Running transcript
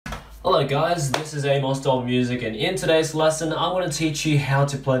Hello guys, this is Amosdoll Music, and in today's lesson I'm going to teach you how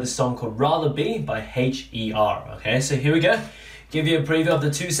to play the song called Rather Be by H.E.R. Okay, so here we go. Give you a preview of the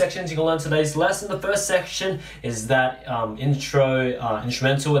two sections you can learn today's lesson. The first section is that intro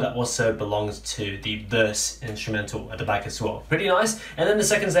instrumental that also belongs to the verse instrumental at the back as well. Pretty nice. And then the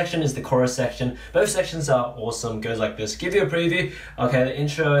second section is the chorus section. Both sections are awesome. Goes like this. Give you a preview. Okay, the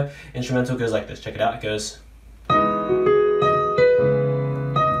intro instrumental goes like this. Check it out. It goes.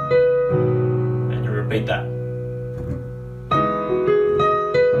 Repeat that.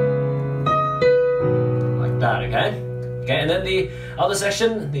 Like that, okay? Okay, and then the other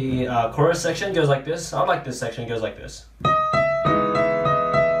section, the chorus section goes like this. I like this section, it goes like this.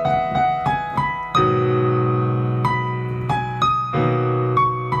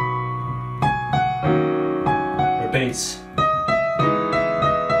 Repeats.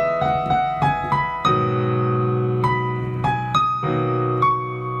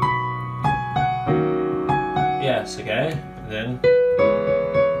 Yes, okay, and then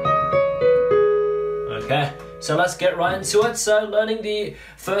okay, so let's get right into it. So learning the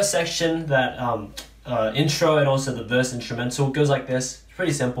first section, that intro and also the verse instrumental, goes like this. It's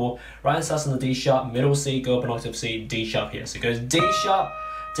pretty simple. Ryan starts on the D sharp, middle C, go up an octave C, D sharp here. So it goes D sharp,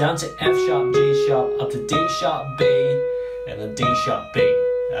 down to F sharp, G sharp, up to D sharp, B, and then D sharp, B.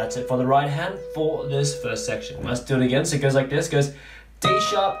 That's it for the right hand for this first section. Let's do it again. So it goes like this. It goes D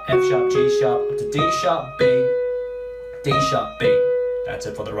sharp, F sharp, G sharp, up to D sharp, B, D sharp, B. That's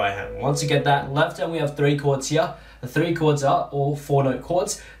it for the right hand. Once you get that, left hand we have three chords here. The three chords are all 4-note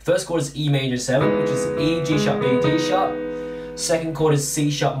chords. First chord is E major 7, which is E, G sharp, B, D sharp. Second chord is C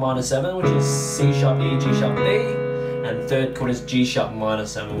sharp minor 7, which is C sharp, E, G sharp, B. And third chord is G sharp minor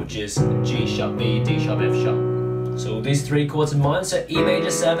 7, which is G sharp, B, D sharp, F sharp. So these three chords in mind. So E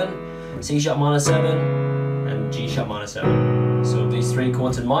major 7, C sharp minor 7, and G sharp minor 7. So these three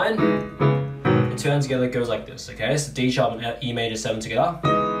chords in mind. The two hands together goes like this, okay? So D sharp and E major 7 together. Up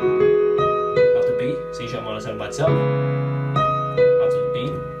to B, C sharp minor 7 by itself. Up to B,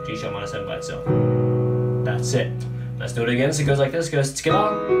 G sharp minor 7 by itself. That's it. Let's do it again. So it goes like this, goes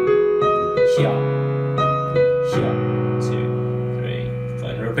together. Here, here, 2, 3, 4.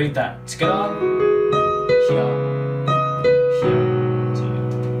 And repeat that. Together. Here, here,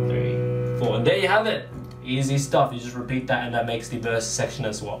 2, 3, 4. And there you have it. Easy stuff. You just repeat that, and that makes the verse section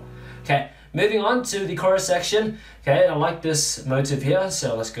as well. Okay, moving on to the chorus section. Okay, I like this motive here,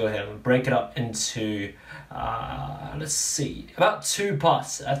 so let's go ahead and break it up into, let's see, about 3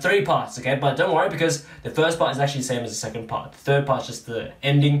 parts, okay? But don't worry, because the first part is actually the same as the second part. The third part is just the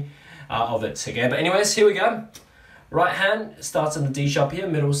ending of it, okay? But anyways, here we go. Right hand starts on the D sharp here,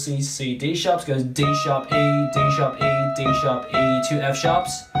 middle C, C, D sharps, goes D sharp, E, D sharp, E, D sharp, E, 2 F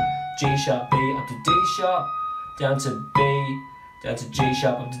sharps, G sharp, B, up to D sharp, down to B, down to G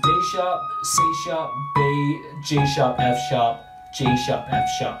sharp, up to D sharp, C sharp, B, G sharp, F sharp, G sharp, F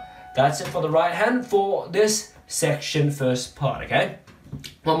sharp. That's it for the right hand for this section, first part, okay?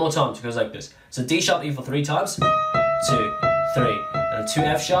 One more time, it goes like this. So D sharp, E for 3 times, 2, 3, and 2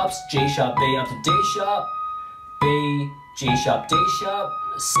 F sharps, G sharp, B, up to D sharp, B, G sharp, D sharp,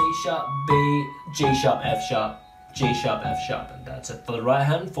 C sharp, B, G sharp, F sharp, G sharp, F sharp. And that's it for the right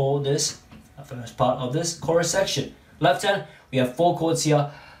hand for this first part of this chorus section. Left hand, we have 4 chords here.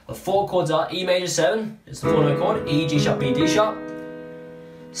 The 4 chords are E major 7, it's the 4-note chord, E, G sharp, B, D sharp.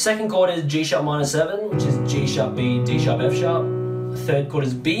 Second chord is G sharp minor 7, which is G sharp, B, D sharp, F sharp. Third chord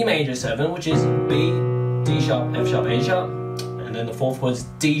is B major 7, which is B, D sharp, F sharp, A sharp. And then the fourth chord is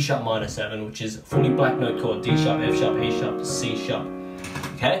D sharp minor 7, which is fully black note chord, D sharp, F sharp, A sharp, C sharp.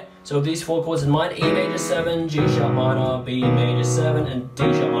 Okay, so with these 4 chords in mind, E major 7, G sharp minor, B major 7, and D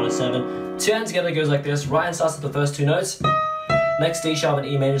sharp minor 7. 2 hands together goes like this. Right hand starts at the first 2 notes. Next, D sharp and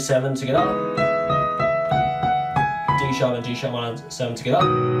E major 7 together. D sharp and G sharp minor 7 together.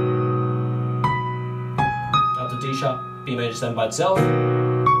 Up to D sharp, B major 7 by itself.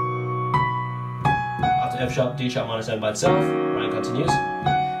 Up to F sharp, D sharp minor 7 by itself. Right hand continues.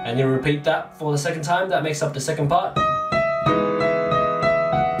 And you repeat that for the second time. That makes up the second part.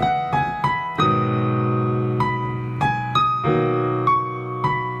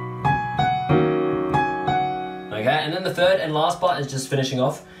 Okay, and then the third and last part is just finishing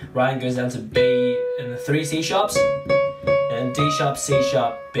off. Ryan goes down to B and the 3 C sharps, and D sharp, C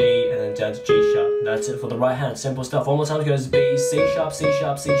sharp, B, and then down to G sharp. That's it for the right hand. Simple stuff. One more time, it goes B, C sharp, C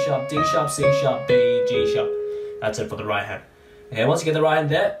sharp, C sharp, D sharp, C sharp, B, G sharp. That's it for the right hand. Okay, once you get the right hand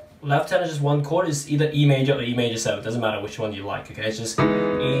there, left hand is just 1 chord. It's either E major or E major 7. Doesn't matter which one you like. Okay, it's just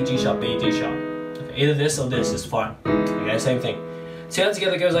E, G sharp, B, D sharp. Okay, either this or this is fine. Okay, same thing. 2 hands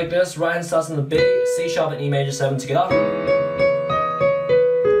together goes like this. Right hand starts on the B, C sharp and E major 7 together.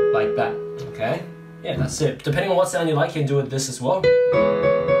 Like yeah, that's it. Depending on what sound you like, you can do it this as well. With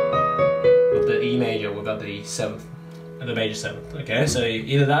the E major, we've got the 7th, the major 7th. Okay, so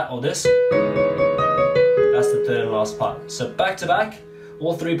either that or this. That's the 3rd and last part. So back to back,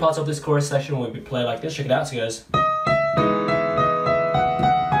 all 3 parts of this chorus section will be played like this. Check it out. So it goes.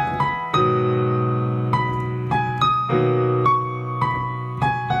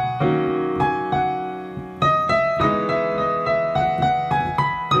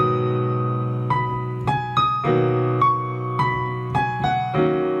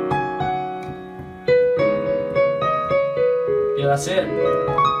 Yeah, that's it.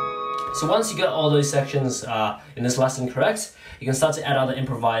 So once you get all those sections in this lesson correct, you can start to add other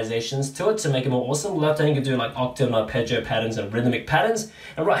improvisations to it to make it more awesome. Left hand can do like octave and arpeggio patterns and rhythmic patterns,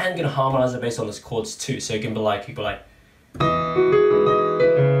 and right hand can harmonize it based on those chords too. So you can be like, like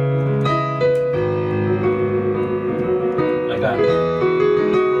that.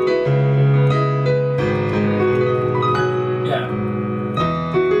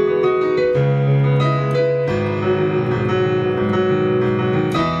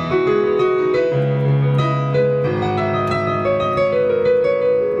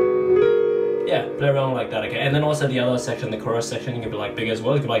 Yeah, play around like that, okay? And then also the other section, the chorus section, you can be like big as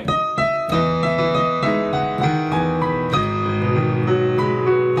well. You can be like.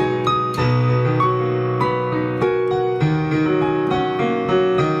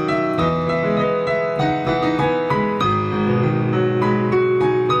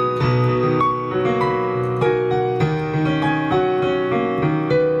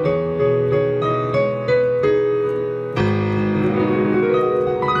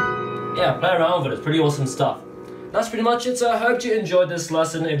 Yeah, play around with it. It's pretty awesome stuff. That's pretty much it, so I hope you enjoyed this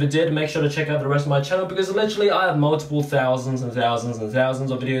lesson. If you did, make sure to check out the rest of my channel, because literally I have multiple thousands and thousands and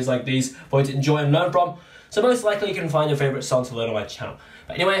thousands of videos like these for you to enjoy and learn from. So most likely you can find your favorite song to learn on my channel.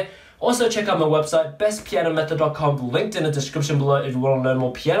 But anyway, also check out my website, bestpianomethod.com, linked in the description below if you want to learn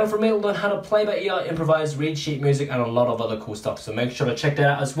more piano from me, learn how to play by ear, improvise, read sheet music, and a lot of other cool stuff. So make sure to check that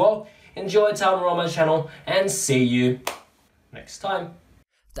out as well. Enjoy time on my channel, and see you next time.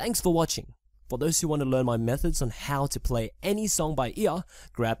 Thanks for watching. For those who want to learn my methods on how to play any song by ear,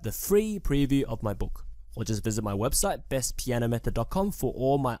 grab the free preview of my book, or just visit my website, bestpianomethod.com, for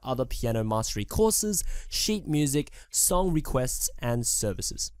all my other piano mastery courses, sheet music, song requests, and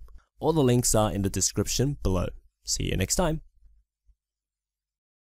services. All the links are in the description below. See you next time.